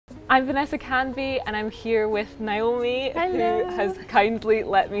I'm Vanessa Canby and I'm here with Naomi, Hello. who has kindly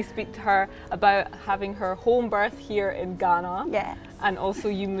let me speak to her about having her home birth here in Ghana. Yes. And also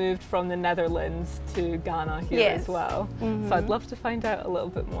you moved from the Netherlands to Ghana here Yes. as well. So I'd love to find out a little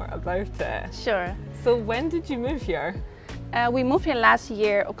bit more about it. Sure. So when did you move here? We moved here last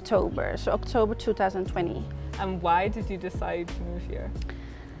year, October, so October 2020. And why did you decide to move here?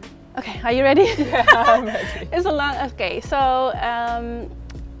 Okay, are you ready? Yeah, I'm ready. It's a long. Okay, so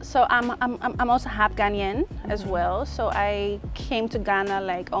I'm also half Ghanaian as well. So I came to Ghana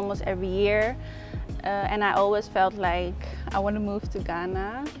like almost every year, and I always felt like I want to move to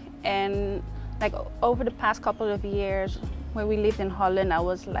Ghana. And like over the past couple of years, when we lived in Holland, I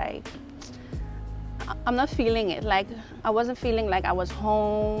was like, I'm not feeling it. Like I wasn't feeling like I was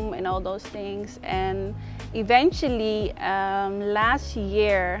home and all those things. And eventually, last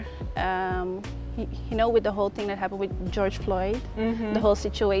year, you know, with the whole thing that happened with George Floyd, the whole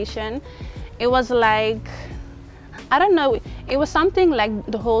situation, it was like, I don't know, it was something like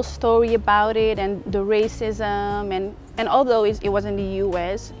the whole story about it and the racism, and although it was in the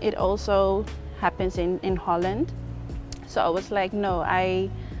US, it also happens in Holland. So I was like, no,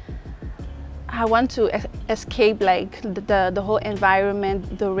 I want to escape like the whole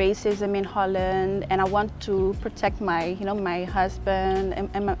environment, the racism in Holland, and I want to protect my, you know, my husband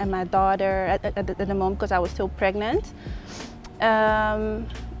and my daughter at the moment because I was still pregnant.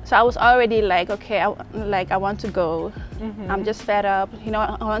 So I was already like, okay, I want to go. I'm just fed up. You know,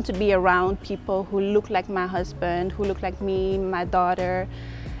 I want to be around people who look like my husband, who look like me, my daughter.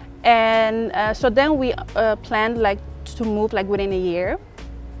 And so then we planned like to move like within a year.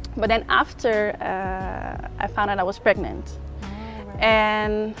 But then after I found out I was pregnant. Oh, right.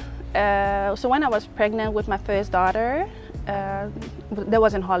 And so when I was pregnant with my first daughter, that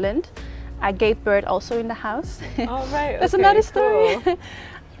was in Holland, I gave birth also in the house. Oh, right. That's okay, another story. cool.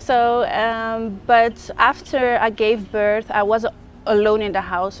 So, but after I gave birth, I was alone in the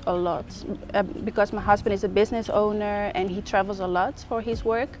house a lot because my husband is a business owner and he travels a lot for his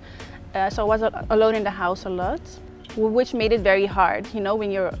work. So I was alone in the house a lot, which made it very hard, you know, when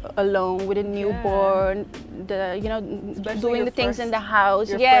you're alone with a newborn, you know, Especially doing the things in the house.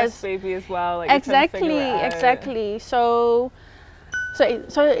 Your Yes, first baby as well. Like, you're trying to figure it out. exactly. So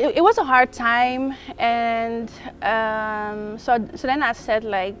it was a hard time, and so then I said,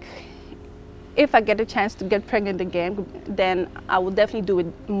 like, if I get a chance to get pregnant again, then I will definitely do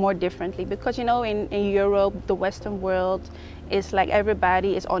it more differently, because you know, in Europe, the Western world, it's like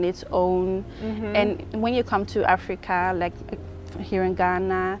everybody is on its own. And when you come to Africa, like here in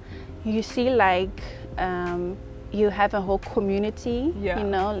Ghana, you see like you have a whole community, you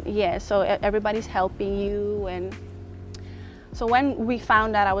know, so everybody's helping you. And so when we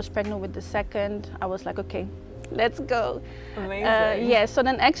found out I was pregnant with the second, I was like, okay, let's go. Amazing. So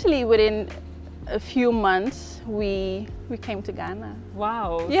then actually within a few months we came to Ghana.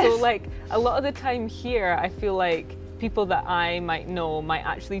 Wow. Yes. So like a lot of the time here, I feel like people that I might know might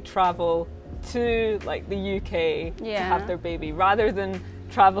actually travel to like the UK to have their baby rather than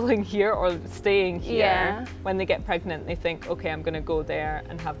traveling here or staying here. When they get pregnant, they think, okay, I'm going to go there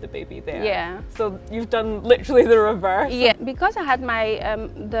and have the baby there. So you've done literally the reverse. Yeah, because I had my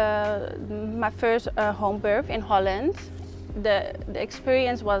my first home birth in Holland. The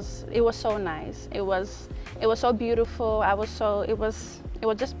experience was so nice. It was so beautiful. It was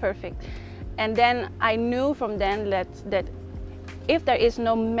just perfect. And then I knew from then that if there is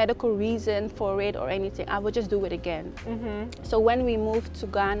no medical reason for it or anything, I would just do it again. So when we moved to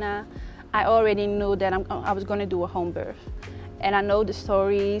Ghana, I already knew that I was going to do a home birth. And I know the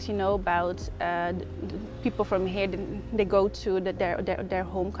stories, you know, about people from here, they go to their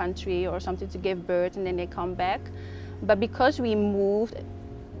home country or something to give birth and then they come back. But because we moved,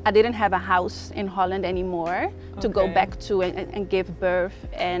 I didn't have a house in Holland anymore to go back to and give birth.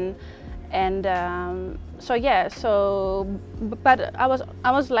 So yeah, but I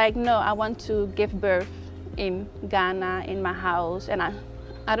was like, no, I want to give birth in Ghana, in my house, and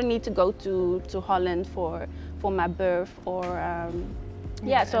I don't need to go to Holland for my birth or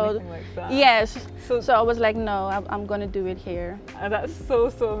anything like that. Yes. So I was like, no, I'm gonna do it here. And that's so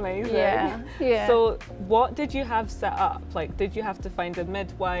amazing. Yeah. So what did you have set up? Like, did you have to find a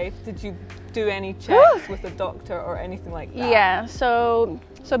midwife? Did you do any checks with a doctor or anything like that? Yeah. So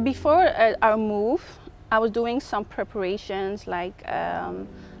before our move, I was doing some preparations, like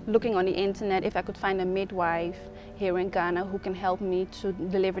looking on the internet if I could find a midwife here in Ghana who can help me to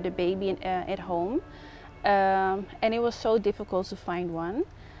deliver the baby at home. And it was so difficult to find one.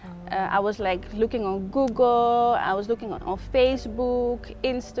 I was like looking on Google, I was looking on Facebook,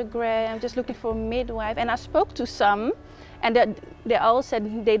 Instagram, just looking for a midwife, and I spoke to some, And they all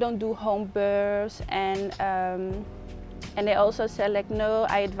said they don't do home births, and they also said like, no,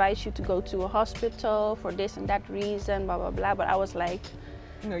 I advise you to go to a hospital for this and that reason, blah blah blah. But I was like,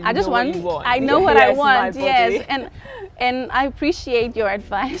 no, I just want. I know what I want. Yes, and I appreciate your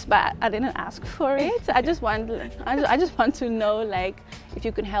advice, but I didn't ask for it. I just want to know like if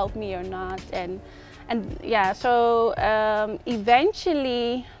you can help me or not, and yeah. So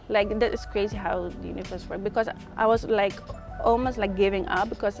eventually, like, that is crazy how the universe works, because I was like almost like giving up,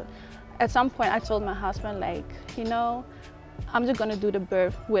 because at some point I told my husband, like, you know, I'm just gonna do the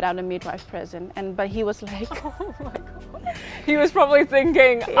birth without a midwife present, but he was like, oh my God. He was probably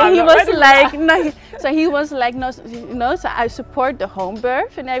thinking, so he was like, no, so I support the home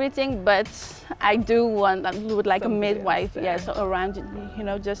birth and everything, but I do want, I would like somebody a midwife, so around, you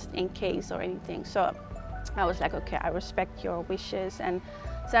know, just in case or anything. So I was like, okay, I respect your wishes. And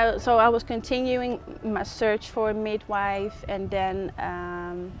so I was continuing my search for a midwife, and then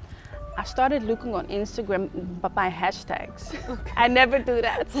I started looking on Instagram by hashtags. Okay. I never do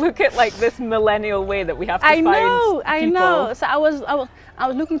that. Look at like this millennial way that we have to find people. I know. So I was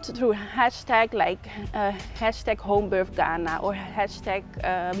looking through hashtag like hashtag Homebirth Ghana or hashtag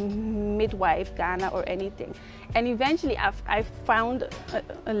midwife Ghana or anything. And eventually I found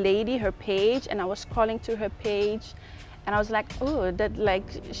a lady, her page, and I was scrolling through her page, and I was like, oh, that like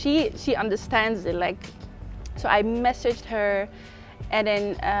she understands it. Like, so I messaged her. And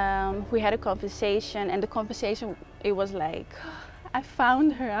then we had a conversation, and the conversation, it was like, I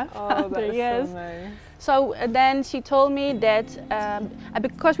found her, I found her, yes. So nice. So then she told me that,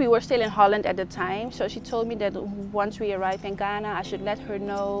 because we were still in Holland at the time, so she told me that once we arrive in Ghana, I should let her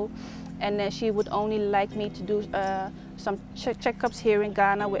know, and then she would only like me to do some checkups here in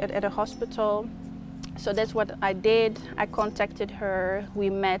Ghana at a hospital. So that's what I did. I contacted her, we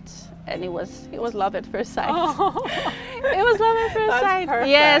met, and it was love at first sight. Oh. It was love at first sight. Perfect.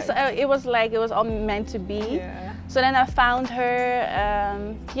 Yes, it was like, it was all meant to be. Yeah. So then I found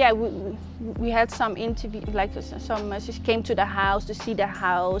her. We had some interview, like she came to the house to see the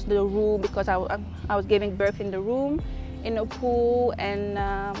house, the room, because I was giving birth in the room, in a pool, and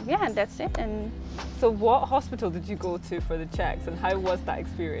and that's it. And so what hospital did you go to for the checks, and how was that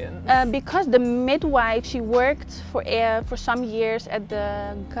experience? Because the midwife, she worked for some years at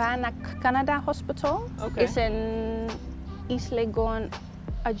the Canada hospital. Okay. It's in East Legon,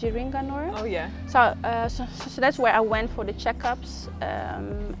 Ajiringanor. Oh yeah. So that's where I went for the checkups,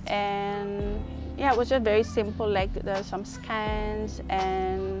 and yeah, it was just very simple, like some scans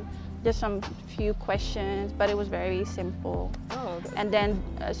and just some few questions, but it was very simple. Oh, and then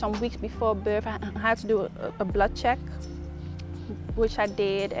some weeks before birth, I had to do a blood check, which I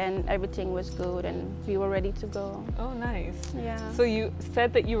did, and everything was good, and we were ready to go. Oh, nice. Yeah. So you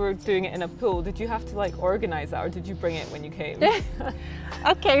said that you were doing it in a pool. Did you have to like organize that, or did you bring it when you came?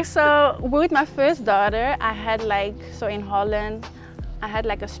 Okay, so with my first daughter, I had like, so in Holland, I had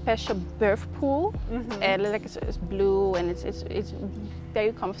like a special birth pool, and like it's blue, and it's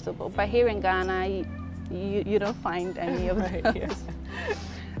very comfortable. But here in Ghana, you don't find any of those. Yes.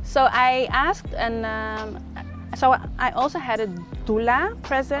 So I asked, and so I also had a doula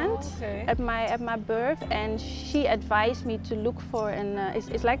present at my birth, and she advised me to look for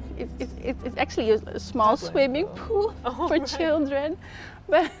it's actually a small swimming pool for children,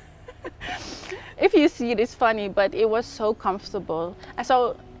 but. If you see it, it's funny, but it was so comfortable.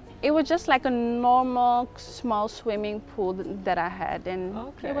 So it was just like a normal small swimming pool that I had, and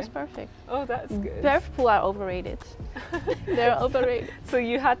it was perfect. Oh, that's good. Birth pool are overrated. They're overrated. So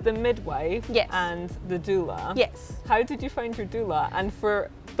you had the midwife and the doula. Yes. How did you find your doula? And for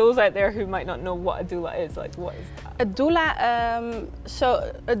those out there who might not know what a doula is, like what is that? A doula,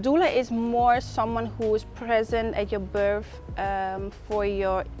 so a doula is more someone who is present at your birth for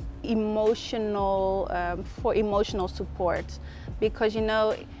your emotional support, because you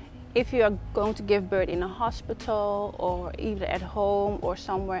know, if you are going to give birth in a hospital or either at home or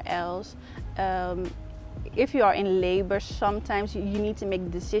somewhere else, if you are in labor, sometimes you need to make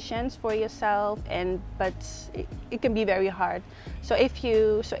decisions for yourself, but it can be very hard. So if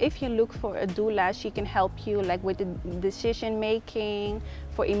you look for a doula, she can help you like with the decision making,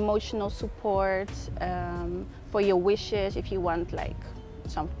 for emotional support, for your wishes, if you want like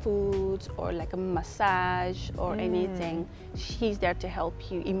some foods or like a massage or anything. She's there to help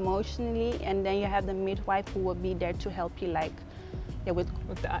you emotionally, and then you have the midwife who will be there to help you like with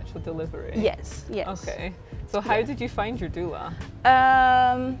the actual delivery. Yes, yes. Okay. So how did you find your doula?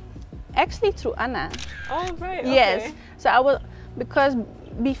 Actually through Anna. Oh right. Okay. Yes. So because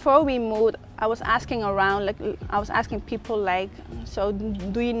before we moved, I was asking around, like I was asking people like, so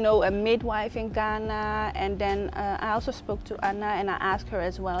do you know a midwife in Ghana? And then I also spoke to Anna and I asked her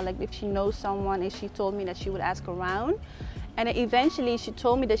as well, like if she knows someone, and she told me that she would ask around. And then eventually she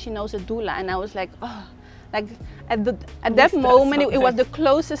told me that she knows a doula, and I was like, oh, like at that moment it was the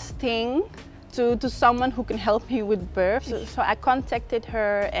closest thing to someone who can help me with birth. So I contacted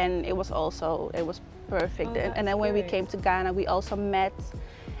her, and it was perfect. Oh, and then when we came to Ghana, we also met,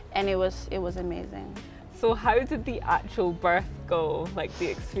 and it was amazing. So how did the actual birth go, like the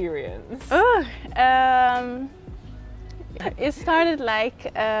experience? It started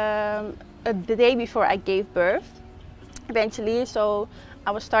like the day before I gave birth, eventually. So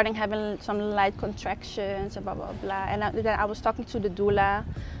I was starting having some light contractions and blah, blah, blah. And then I was talking to the doula,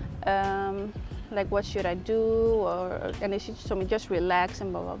 like what should I do? And then she told me just relax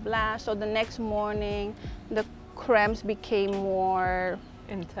and blah, blah, blah. So the next morning, the cramps became more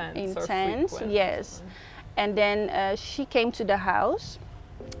intense. Yes. And then she came to the house.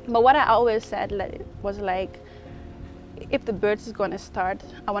 But what I always said was like, if the birth is going to start,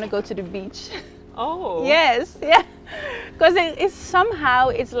 I want to go to the beach. Oh. Yes, yeah. Because it's somehow,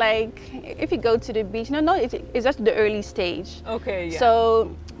 it's like, if you go to the beach, it's just the early stage. Okay, yeah.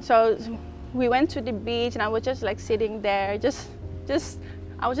 So we went to the beach, and I was just like sitting there,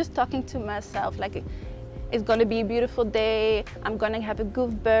 I was just talking to myself, like, it's gonna be a beautiful day, I'm gonna have a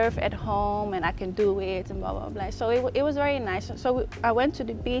good birth at home, and I can do it, and blah, blah, blah. So it was very nice. So I went to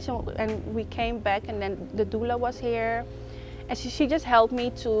the beach, and we came back, and then the doula was here, and she just helped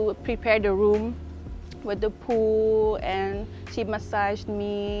me to prepare the room with the pool, and she massaged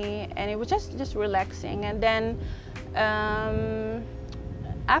me, and it was just relaxing. And then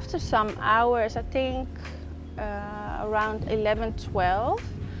after some hours, I think around 11, 12,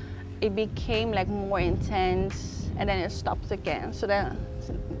 it became like more intense, and then it stopped again. So then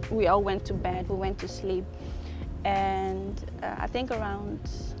we all went to bed, we went to sleep, and I think around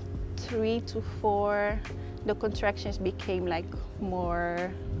 3 to 4, the contractions became like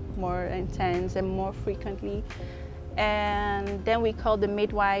more intense and more frequently. And then we called the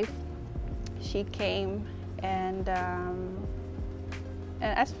midwife. She came, and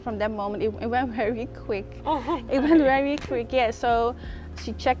as from that moment, it went very quick. Oh, it went very quick, yeah. So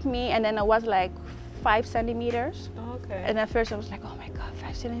she checked me, and then I was like 5 centimeters. Okay. And at first I was like, oh my God,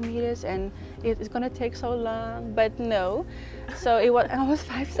 5 centimeters, and it's gonna take so long, but no. So I was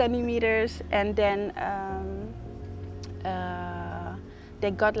 5 centimeters, and then they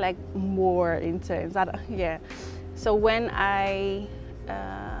got like more intense. Yeah. So when I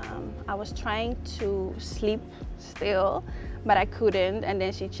was trying to sleep still, but I couldn't, and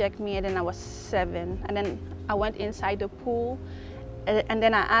then she checked me, and then I was 7, and then I went inside the pool, and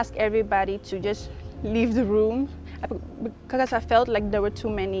then I asked everybody to just leave the room, because I felt like there were too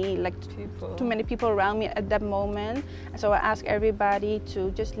many people around me at that moment. So I asked everybody to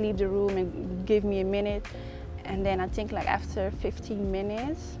just leave the room and give me a minute. And then I think like after 15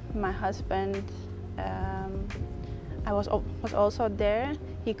 minutes, my husband, I was also there.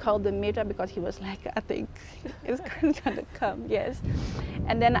 He called the midwife because he was like, I think it's gonna come, yes.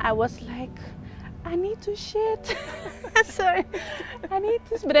 And then I was like, I need to shit. Sorry, I need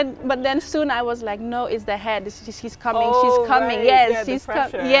to. But then soon I was like, no, it's the head. She's coming. Oh, she's coming. right. Yes, yeah, she's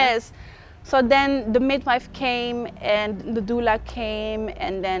coming. Yes. So then the midwife came, and the doula came,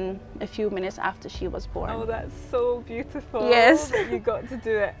 and then a few minutes after she was born. Oh, that's so beautiful. Yes. That you got to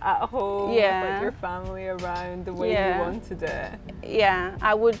do it at home, Yeah. with like your family around the way Yeah. you wanted it. Yeah,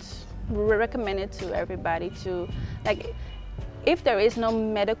 I would recommend it to everybody to, like, if there is no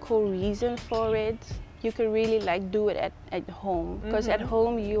medical reason for it, you can really like do it at home. Because at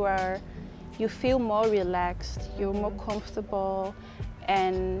home you feel more relaxed, you're more comfortable,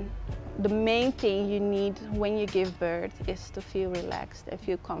 and the main thing you need when you give birth is to feel relaxed and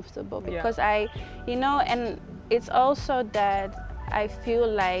feel comfortable. Because and it's also that I feel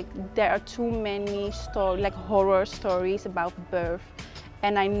like there are too many horror stories about birth,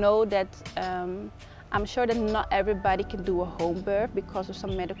 and I know that I'm sure that not everybody can do a home birth because of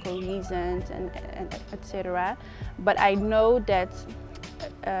some medical reasons and etc. But I know that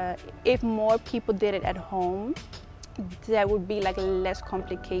if more people did it at home, there would be like less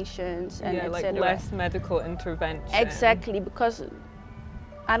complications and like etc. less medical intervention. Exactly, because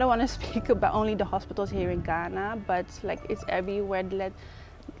I don't want to speak about only the hospitals here in Ghana, but like it's everywhere.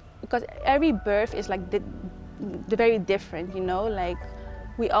 Because every birth is like very different, like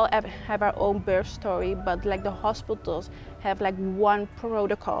we all have our own birth story, but like the hospitals have like one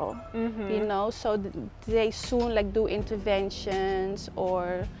protocol, so they soon like do interventions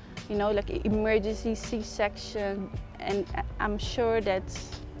or like emergency C-section, and I'm sure that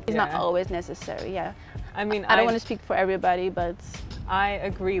It's not always necessary. Yeah. I mean, I don't want to speak for everybody, but I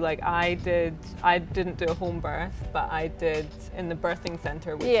agree. Like I didn't do a home birth, but I did in the birthing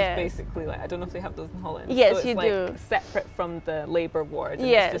center, which is basically like, I don't know if they have those in Holland. Yes, so it's you like do. Separate from the labor ward. And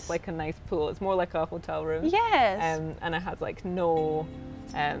yes. It's just like a nice pool. It's more like a hotel room. Yes. And I had like no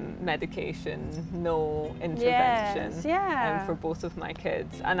medication, no intervention for both of my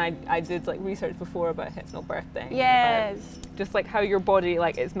kids. And I did like research before about hypnobirthing. Yes. Just like how your body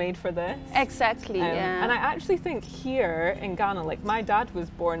like is made for this. Exactly. Yeah. And I actually think here in Ghana, like my dad was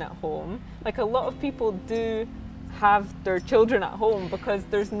born at home. Like a lot of people do have their children at home because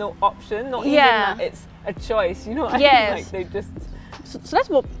there's no option, not even that it's a choice. You know what I mean? Like they just. So that's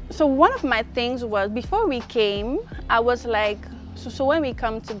what. So one of my things was before we came, I was like. So when we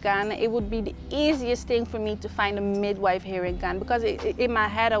come to Ghana, it would be the easiest thing for me to find a midwife here in Ghana because in my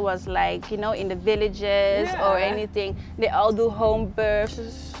head I was like, you know, in the villages or anything, they all do home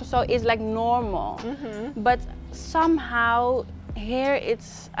births, so it's like normal. But somehow here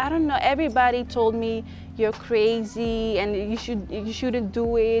it's, I don't know, everybody told me you're crazy and you shouldn't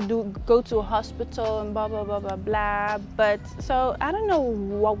do it, go to a hospital and blah blah blah blah blah. But so I don't know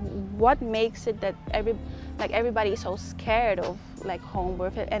what makes it that everybody is so scared of like home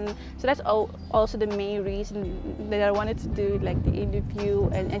birth, and so that's also the main reason that I wanted to do like the interview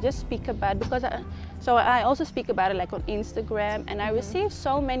and just speak about it, because I also speak about it like on Instagram, and I received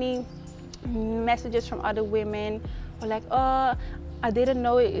so many messages from other women who are like, oh, I didn't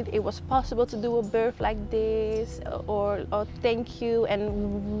know it was possible to do a birth like this, or thank you,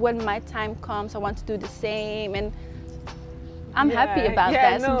 and when my time comes I want to do the same, and I'm happy about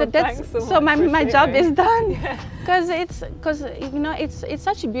that. No, so my job is done, because you know it's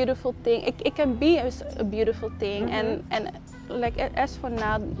such a beautiful thing. It can be a beautiful thing, and like as for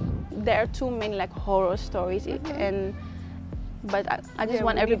now, there are too many like horror stories, but I just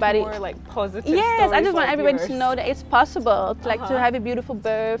want everybody more like positive. Yes, I just want like everybody yours. to know that it's possible, to have a beautiful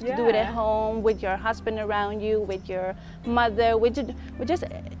birth, to do it at home with your husband around you, with your mother, with just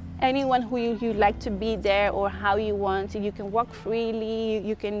anyone who you like to be there, or how you want. You can walk freely.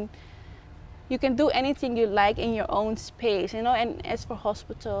 You can do anything you like in your own space, you know. And as for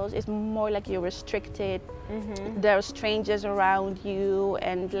hospitals, it's more like you're restricted. There are strangers around you,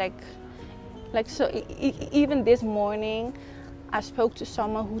 and like so. Even this morning, I spoke to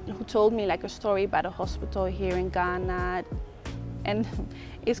someone who told me like a story about a hospital here in Ghana, and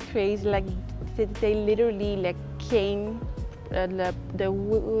it's crazy. Like they literally like came. The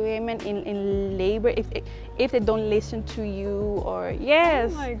women in labor, if they don't listen to you, or oh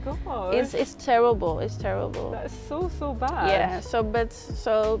my god, it's terrible. It's terrible. That's so bad. Yeah.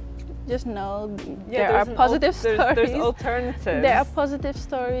 So just know there are positive stories. There's alternatives. There are positive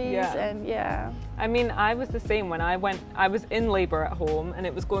stories, and I mean, I was the same when I was in labor at home, and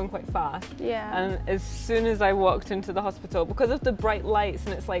it was going quite fast. Yeah. And as soon as I walked into the hospital, because of the bright lights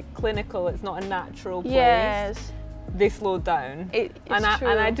and it's like clinical, it's not a natural place. Yes. They slowed down, and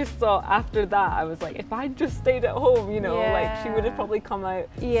I just thought after that, I was like, if I just stayed at home, you know, like she would have probably come out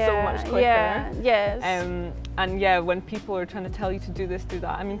so much quicker. Yes. And when people are trying to tell you to do this, do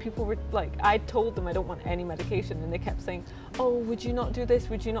that, I mean, people were like, I told them I don't want any medication, and they kept saying, oh, would you not do this?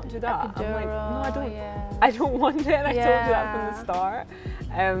 Would you not do that? Epidural, I'm like, no, I don't. I don't want it. And I told you that from the start.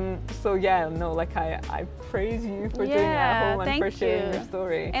 So no, like I praise you for doing it at home and for sharing your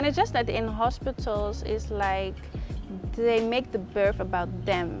story. And it's just that in hospitals, it's like they make the birth about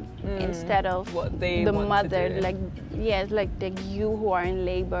them instead of what they the want mother. to do. Like you who are in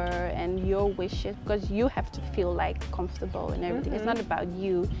labor and your wishes, because you have to feel like comfortable and everything. It's not about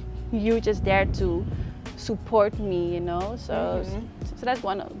you. You're just there to support me, you know. So that's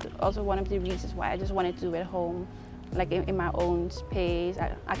also one of the reasons why I just wanted to do it at home, like in my own space.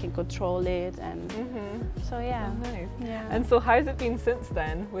 I can control it, and so yeah. Oh, nice. Yeah. And so how's it been since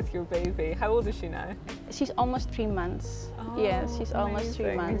then with your baby? How old is she now? She's almost 3 months. Oh, yes, she's almost 3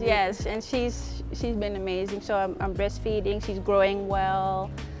 amazing. months. Yes, and she's been amazing. So I'm breastfeeding. She's growing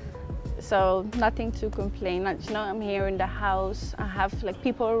well. So nothing to complain. You know, I'm here in the house. I have like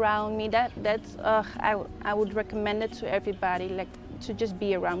people around me. That's I would recommend it to everybody. Like to just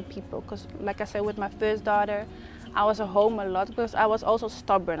be around people, because like I said, with my first daughter, I was at home a lot because I was also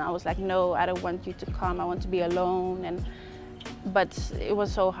stubborn. I was like, no, I don't want you to come. I want to be alone. But it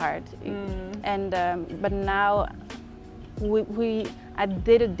was so hard. And but now I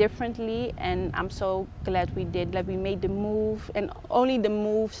did it differently, and I'm so glad we did. Like we made the move, and only the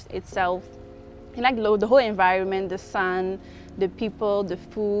moves itself And like the whole environment, the sun, the people, the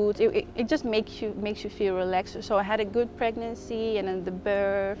food, it just makes you feel relaxed. So I had a good pregnancy and then the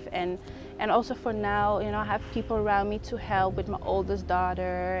birth, and also for now, you know, I have people around me to help with my oldest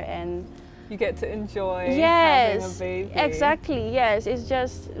daughter, and you get to enjoy having a baby. Exactly, yes. It's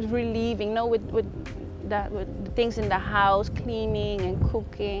just relieving, you know, with the things in the house, cleaning and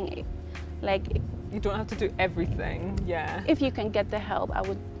cooking, like you don't have to do everything. Yeah. If you can get the help, I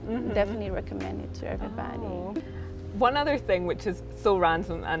would definitely recommend it to everybody. Oh. One other thing which is so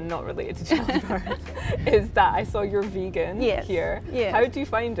random and not related to childbirth is that I saw you're vegan here. Yes. How do you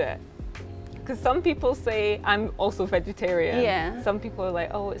find it? Because some people say I'm also vegetarian. Yeah. Some people are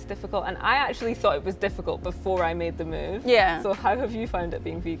like, oh, it's difficult. And I actually thought it was difficult before I made the move. Yeah. So how have you found it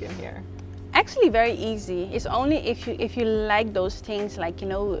being vegan here? Actually very easy. It's only if you like those things, like, you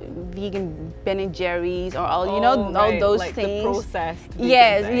know, vegan Ben & Jerry's or all, you know, all those like things. The processed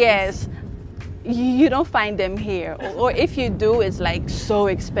vegan things. Yes. You don't find them here, or if you do, it's like so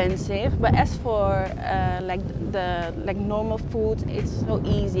expensive. But as for like normal food, it's so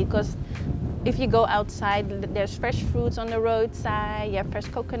easy, because if you go outside, there's fresh fruits on the roadside, you have fresh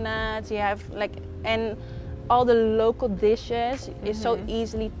coconuts, you have like, and all the local dishes is so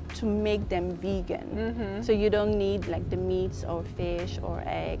easily to make them vegan. So you don't need like the meats or fish or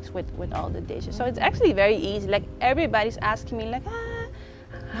eggs with all the dishes. So it's actually very easy. Like everybody's asking me like,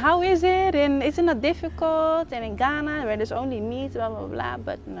 how is it? And isn't it difficult? And in Ghana, where there's only meat, blah, blah, blah,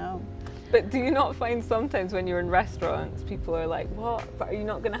 but no. But do you not find sometimes when you're in restaurants, people are like, what? But are you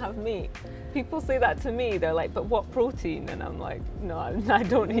not going to have meat? People say that to me. They're like, but what protein? And I'm like, no, I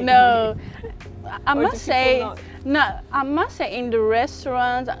don't eat meat. I must say in the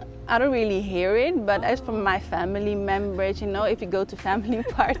restaurants, I don't really hear it, but as for my family members, you know, if you go to family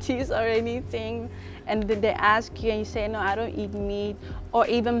parties or anything, and then they ask you and you say, no, I don't eat meat, or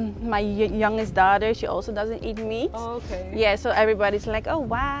even my youngest daughter, she also doesn't eat meat. Oh, okay. Yeah, so everybody's like, oh,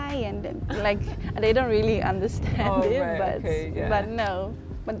 why? And then, like, they don't really understand it, right, but no.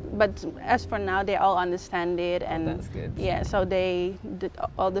 But as for now, they all understand it, and that's good. Yeah, so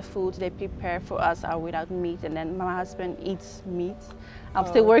all the foods they prepare for us are without meat, and then my husband eats meat. I'm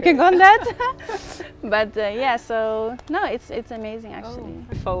still working on that, but yeah. So no, it's amazing actually.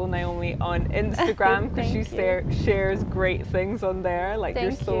 Follow Naomi on Instagram because she shares great things on there. Like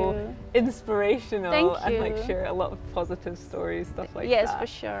you're so inspirational and like share a lot of positive stories, stuff like that. Yes, for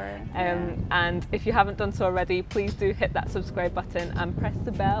sure. And if you haven't done so already, please do hit that subscribe button and press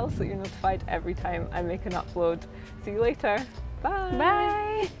the bell so you're notified every time I make an upload. See you later. Bye.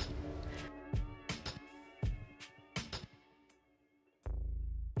 Bye.